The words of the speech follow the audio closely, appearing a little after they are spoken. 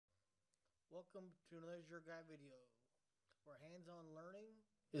Welcome to another Azure Guide video, where hands-on learning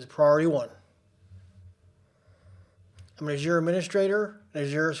is priority one. I'm an Azure administrator, an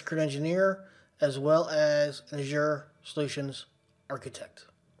Azure security engineer, as well as an Azure solutions architect.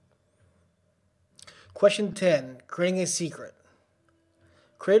 Question 10, creating a secret.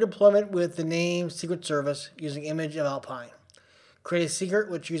 Create a deployment with the name secret service using image of Alpine. Create a secret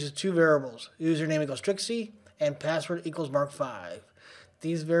which uses two variables, username equals Trixie and password equals Mark 5.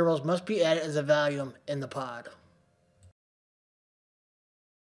 These variables must be added as a value in the pod.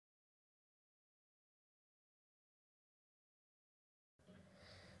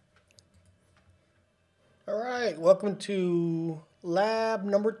 Alright, welcome to lab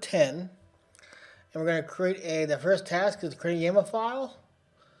number 10. And we're going to create the first task is to create a YAML file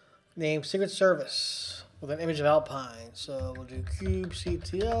named secret service with an image of Alpine. So we'll do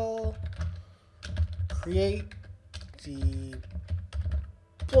kubectl create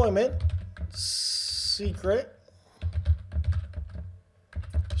deployment secret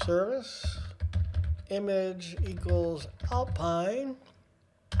service image equals Alpine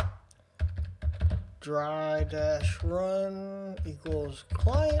dry-run equals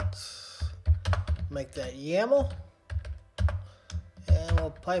client. Make that YAML, and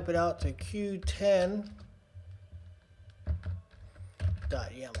we'll pipe it out to q10.yaml.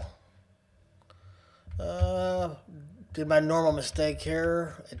 Did my normal mistake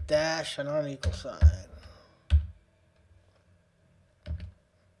here, a dash and not an equal sign.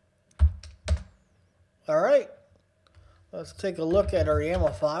 All right, let's take a look at our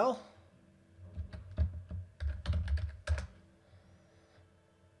YAML file.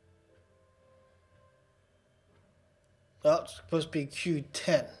 Oh, it's supposed to be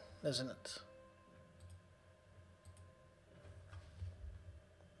Q10, isn't it?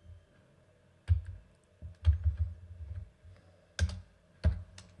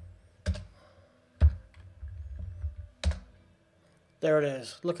 There it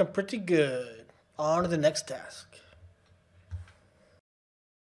is, looking pretty good. On to the next task.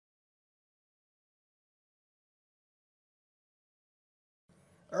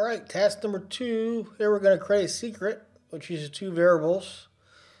 All right, task number 2. Here we're going to create a secret, which uses two variables.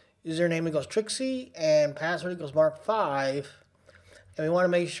 Username equals Trixie and password equals Mark 5. And we want to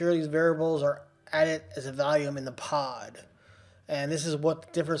make sure these variables are added as a value in the pod. And this is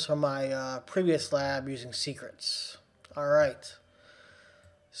what differs from my previous lab using secrets. All right.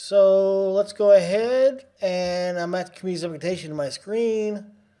 So let's go ahead, and I'm at community implementation in my screen.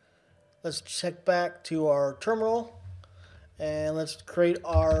 Let's check back to our terminal, and let's create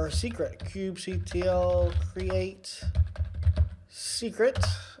our secret. kubectl create secret,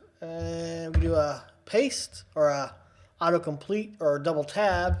 and we do a paste or a autocomplete or a double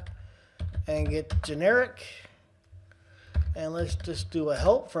tab, and get generic. And let's just do a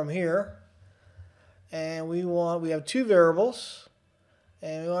help from here. And we have two variables.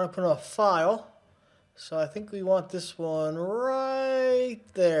 And we want to put in a file. So I think we want this one right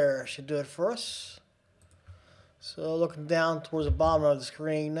there. Should do it for us. So looking down towards the bottom of the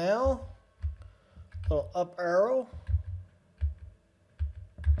screen now. Little up arrow.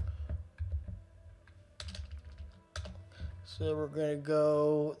 So we're going to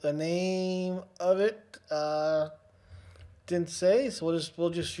go, the name of it didn't say, so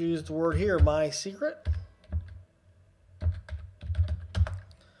we'll just use the word here, my secret.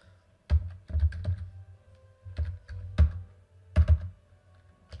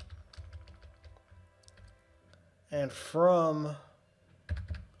 And from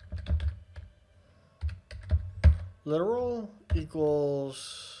literal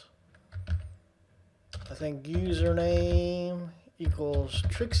equals, I think username equals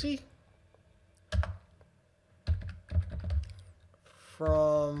Trixie.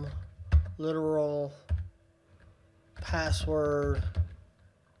 From literal password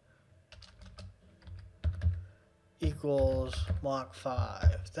equals Mach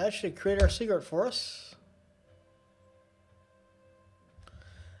 5. That should create our secret for us.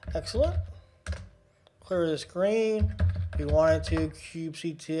 Excellent. Clear the screen. We wanted to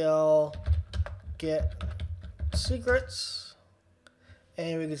kubectl get secrets,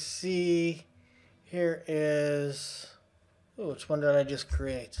 and we can see here is, which one did I just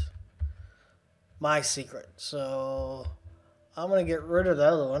create? My secret. So I'm going to get rid of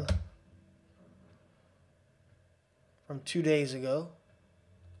that other one from 2 days ago.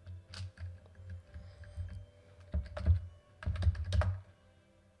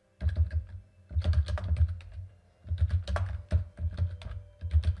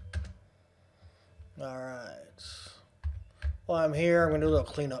 All right. While I'm here, I'm going to do a little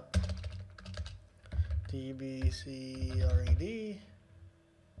cleanup. dbcred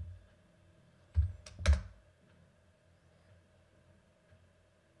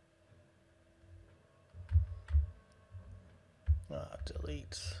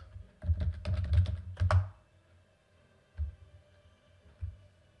delete.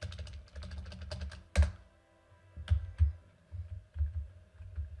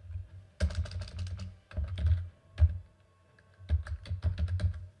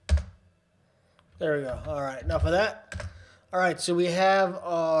 There we go. All right, enough of that. All right, so we have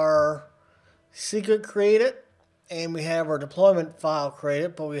our secret created, and we have our deployment file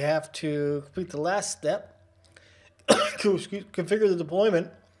created, but we have to complete the last step, configure the deployment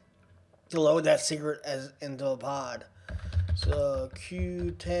to load that secret as into a pod. So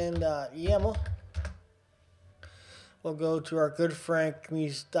q10.yaml. We'll go to our good friend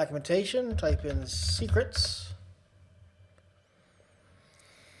community documentation, type in secrets.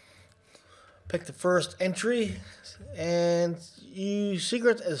 Pick the first entry and use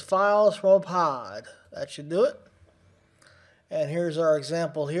secrets as files from a pod. That should do it. And here's our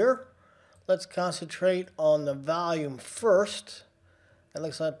example here. Let's concentrate on the volume first. That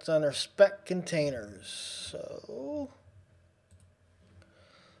looks like it's under spec containers. So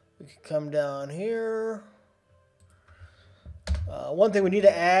we can come down here. One thing we need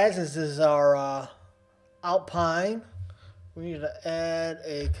to add, since this is our Alpine, we need to add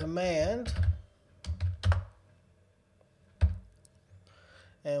a command.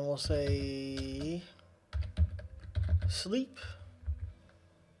 And we'll say sleep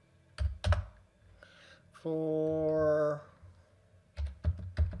for,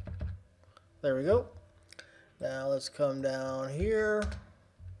 there we go. Now let's come down here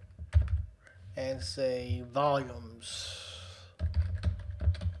and say volumes.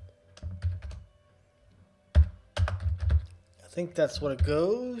 I think that's what it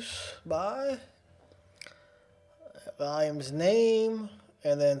goes by. Volumes name.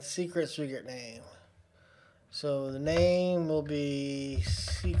 And then secret name. So the name will be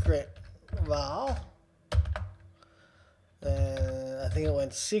secret val. Then I think it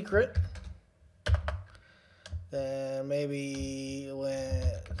went secret. Then maybe it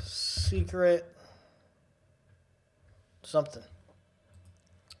went secret something.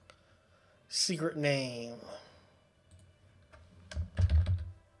 Secret name.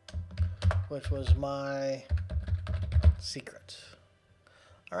 Which was my secret.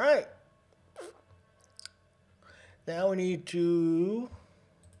 All right. Now we need to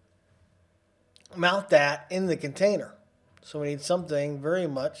mount that in the container. So we need something very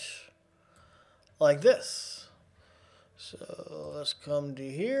much like this. So let's come to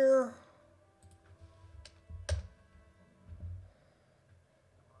here.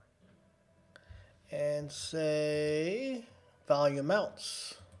 And say volume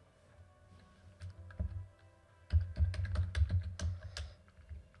mounts.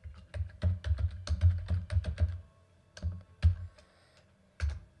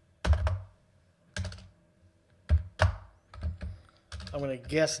 I'm going to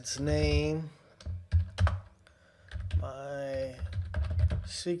guess its name, my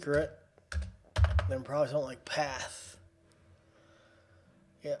secret, then probably something like path.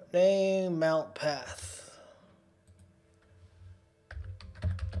 Yeah, name, mount, path.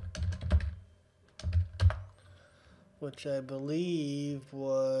 Which I believe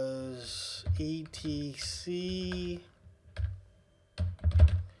was etc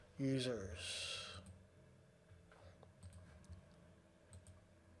users.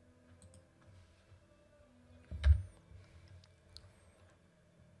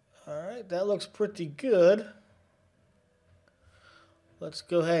 Alright, that looks pretty good. Let's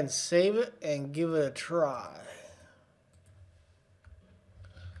go ahead and save it and give it a try.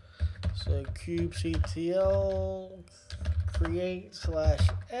 So kubectl create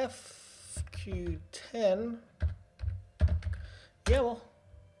 /f q10 YAML.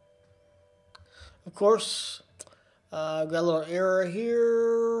 Of course, I've got a little error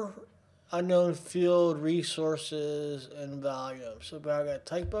here. Unknown field, resources, and volume. So I got a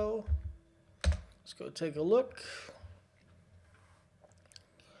typo. Let's go take a look.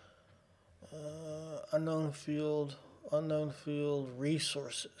 Unknown field,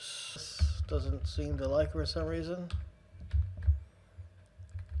 resources. Doesn't seem to like it for some reason.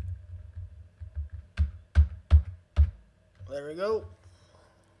 There we go.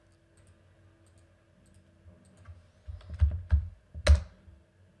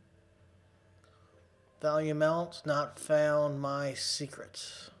 Volume mounts not found my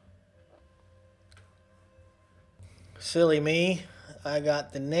secrets. Silly me. I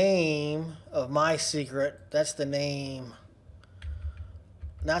got the name of my secret. That's the name.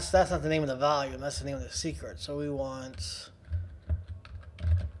 That's not the name of the volume. That's the name of the secret. So we want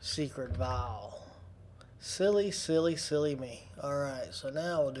secret val. Silly, silly, silly me. All right. So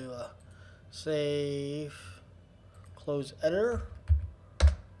now we'll do a save, close editor.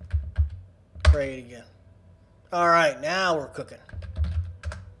 create again. All right, now we're cooking.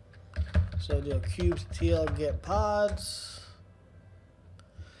 So do a kubectl get pods.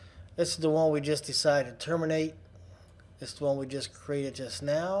 This is the one we just decided to terminate. This is the one we just created just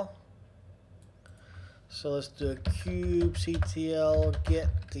now. So let's do a kubectl get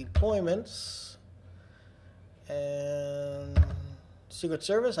deployments and secret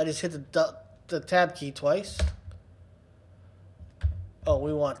service. I just hit the tab key twice. Oh,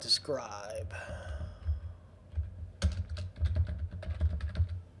 we want describe.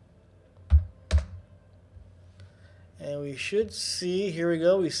 And we should see, here we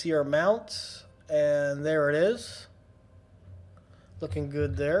go, we see our mount, and there it is. Looking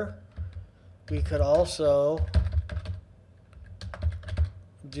good there. We could also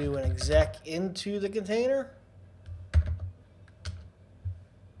do an exec into the container.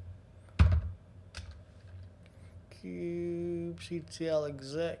 Kubectl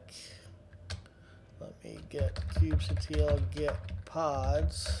exec. Let me get kubectl get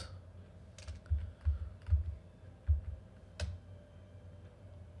pods.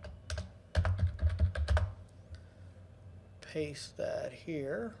 Paste that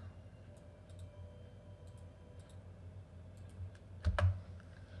here.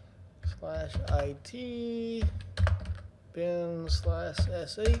 /it bin/sh.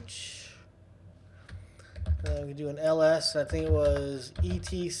 Then we do an ls, I think it was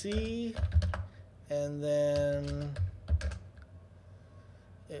etc, and then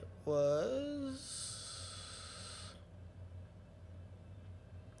it was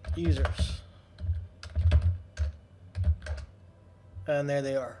users. And there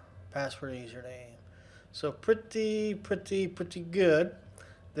they are, password and username. So pretty good.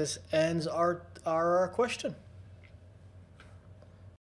 This ends our question.